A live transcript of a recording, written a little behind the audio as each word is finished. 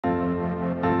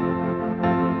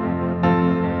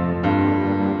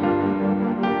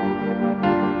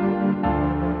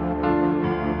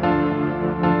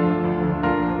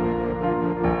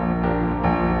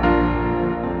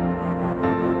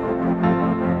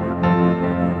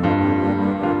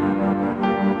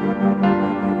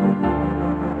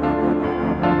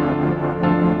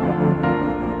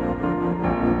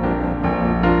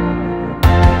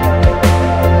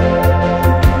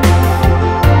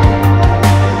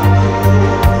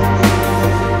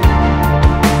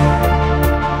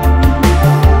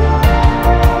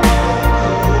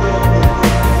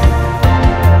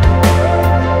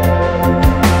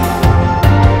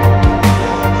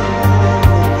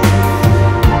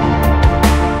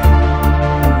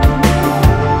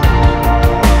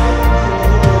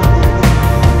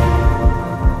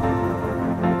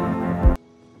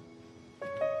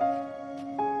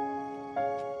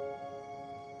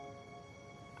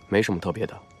没什么特别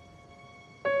的。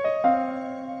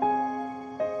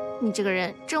你这个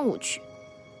人真无趣。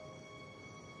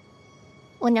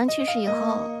我娘去世以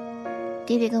后，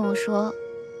爹爹跟我说，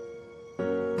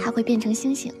他会变成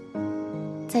星星，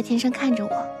在天上看着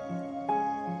我。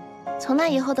从那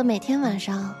以后的每天晚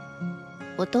上，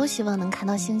我都希望能看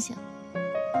到星星。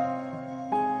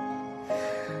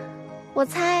我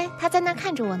猜他在那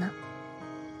看着我呢。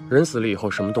人死了以后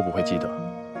什么都不会记得，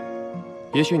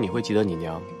也许你会记得你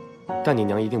娘，但你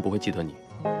娘一定不会记得你。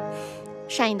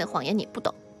善意的谎言你不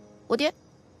懂，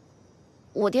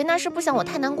我爹那是不想我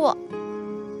太难过。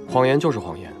谎言就是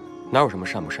谎言，哪有什么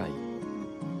善不善意？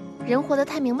人活得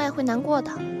太明白会难过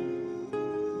的，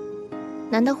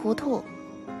难得糊涂，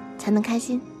才能开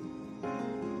心。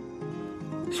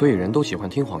所以人都喜欢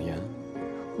听谎言。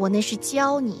我那是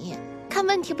教你看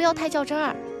问题不要太较真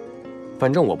儿。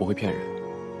反正我不会骗人。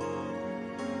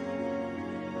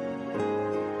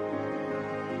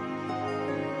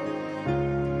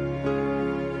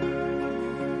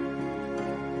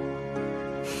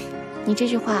你这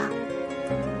句话，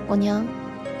我娘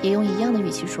也用一样的语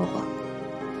气说过。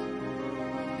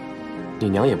你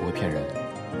娘也不会骗人。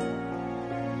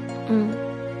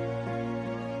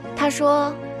她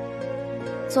说，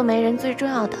做媒人最重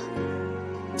要的，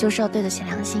就是要对得起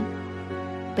良心，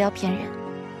不要骗人，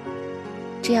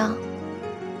这样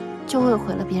就会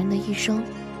毁了别人的一生。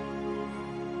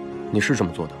你是这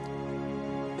么做的？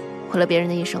毁了别人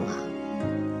的一生啊！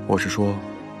我是说，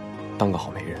当个好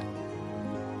媒人。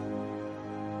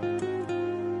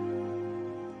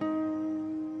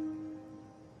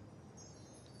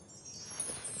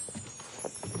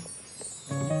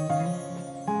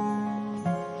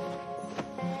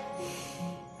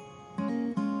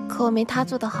可我没他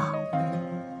做得好，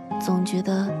总觉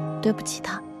得对不起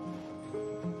他。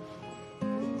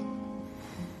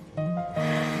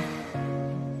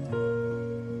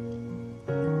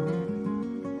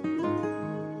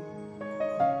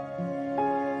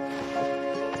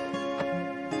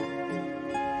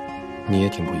你也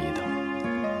挺不易的。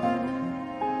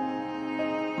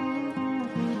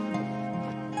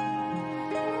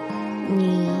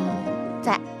你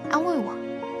在安慰我？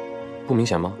不明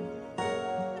显吗？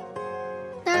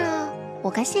那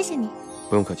我该谢谢你。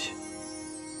不用客气。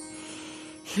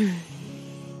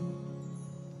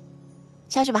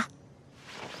下去吧。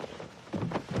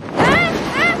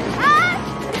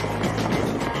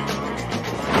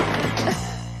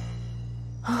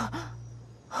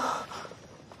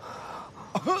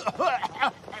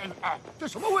这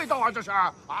什么味道啊？这是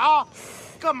啊？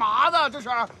干嘛呢？这是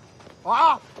啊？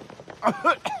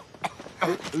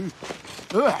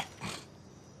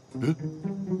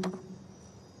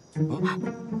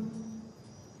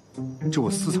这我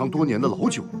私藏多年的老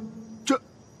酒，这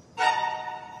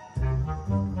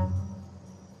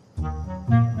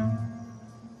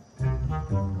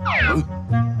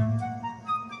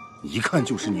一看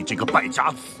就是你这个败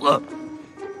家子！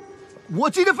我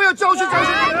今天非要教训教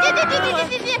训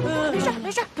你！别，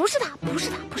没事，不是他，不是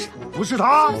他，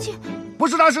不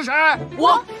是他是谁？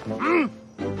我，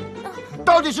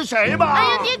到底是谁吧？哎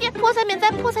呀，爹，破财免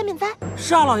灾！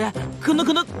是啊，老爷，可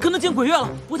能见鬼月了，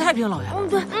不太平，老爷。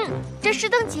对，这石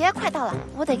灯节快到了，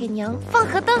我得给娘放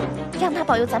河灯，让她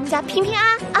保佑咱们家平平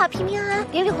安安，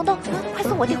连连红豆，快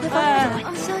送我爹回房。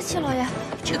消气，老爷。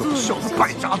这个小子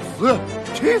败家子，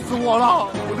气死我了！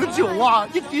我的酒啊，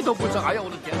一滴都不剩，哎呀，我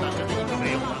的天哪，真的一个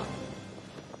没有了。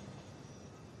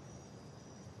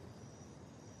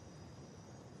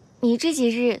你这几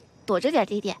日躲着点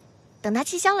爹爹，等他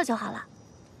气消了就好了。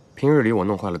平日里我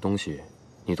弄坏了东西，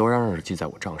你都嚷嚷着记在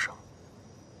我账上。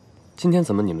今天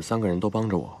怎么你们3个人都帮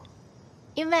着我？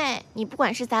因为你不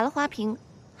管是砸了花瓶，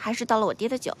还是倒了我爹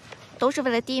的酒，都是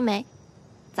为了第一枚，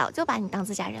早就把你当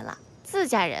自家人了。自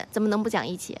家人怎么能不讲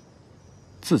义气？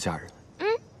自家人？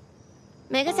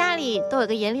每个家里都有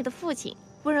个严厉的父亲，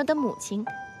温柔的母亲，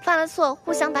犯了错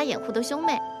互相打掩护的兄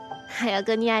妹，还有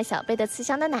个溺爱小辈的慈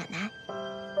祥的奶奶。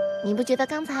你不觉得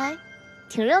刚才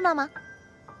挺热闹吗？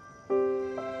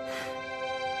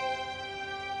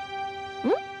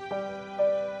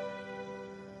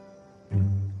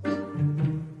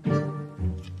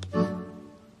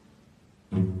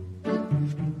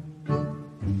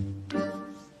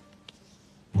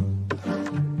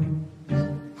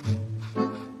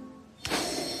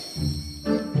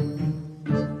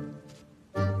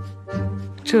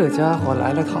这家伙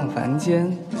来了趟凡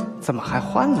间，怎么还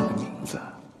换了个名字？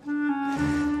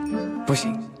不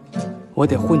行，我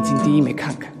得混进第一枚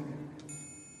看看。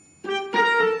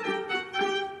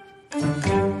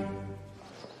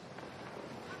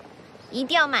一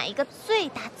定要买一个最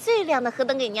大最亮的河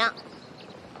灯给娘。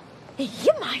哎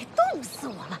呀妈呀，冻死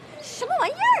我了！什么玩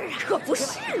意儿啊？可不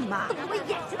是嘛！我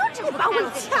眼睛都直接把我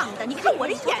呛的。你看我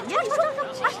这眼睛，你说，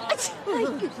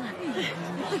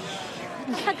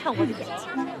你看看我的眼睛，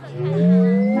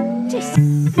这。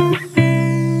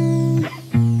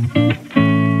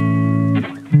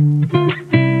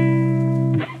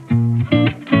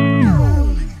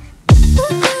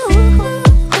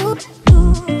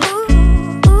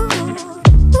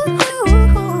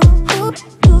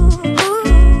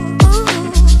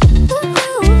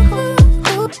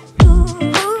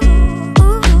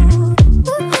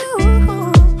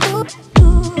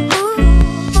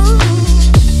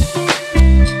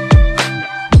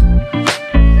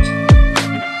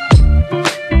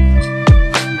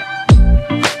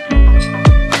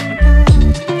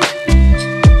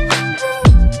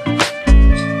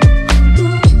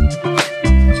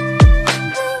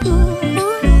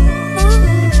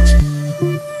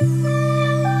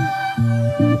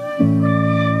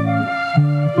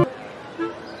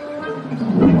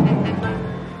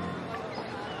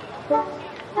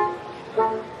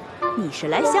你是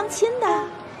来相亲的？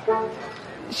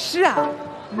是啊，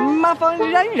麻烦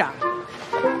让让。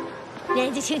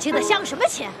年纪轻轻的相什么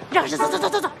亲？让着，走，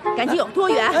赶紧有多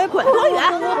远滚多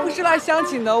远！我不是来相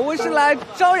亲的，我是来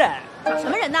找人。找什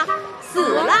么人呢？死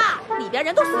了，里边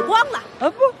人都死光了。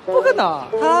啊不可能，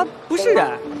他不是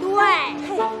人。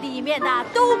对，里面的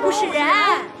都不是人，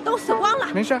都死光了。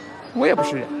没事，我也不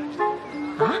是人。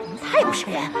啊，他也不是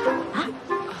人啊？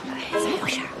怎么回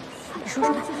事？你说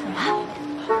说看啊！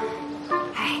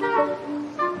哎，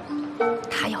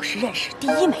他要是认识第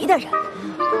一枚的人，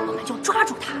我们就抓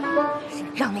住他，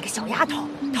让那个小丫头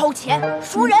掏钱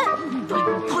赎人。对，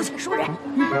掏钱赎人。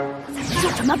咱们就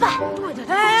这么办。对，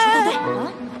说的对。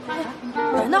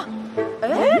人呢？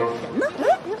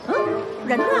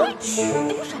人呢？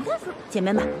姐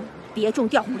妹们，别中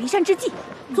调虎离山之计，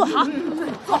坐好，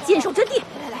坚守阵地。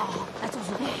来，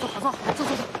坐好，坐，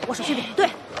我手这边。对，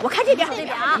我看这边，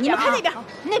啊，你们看那边，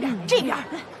那边，这边。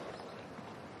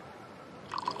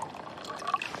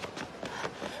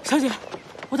小姐，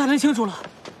我打听清楚了，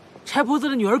柴婆子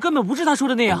的女儿根本不是她说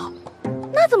的那样。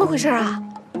那怎么回事啊？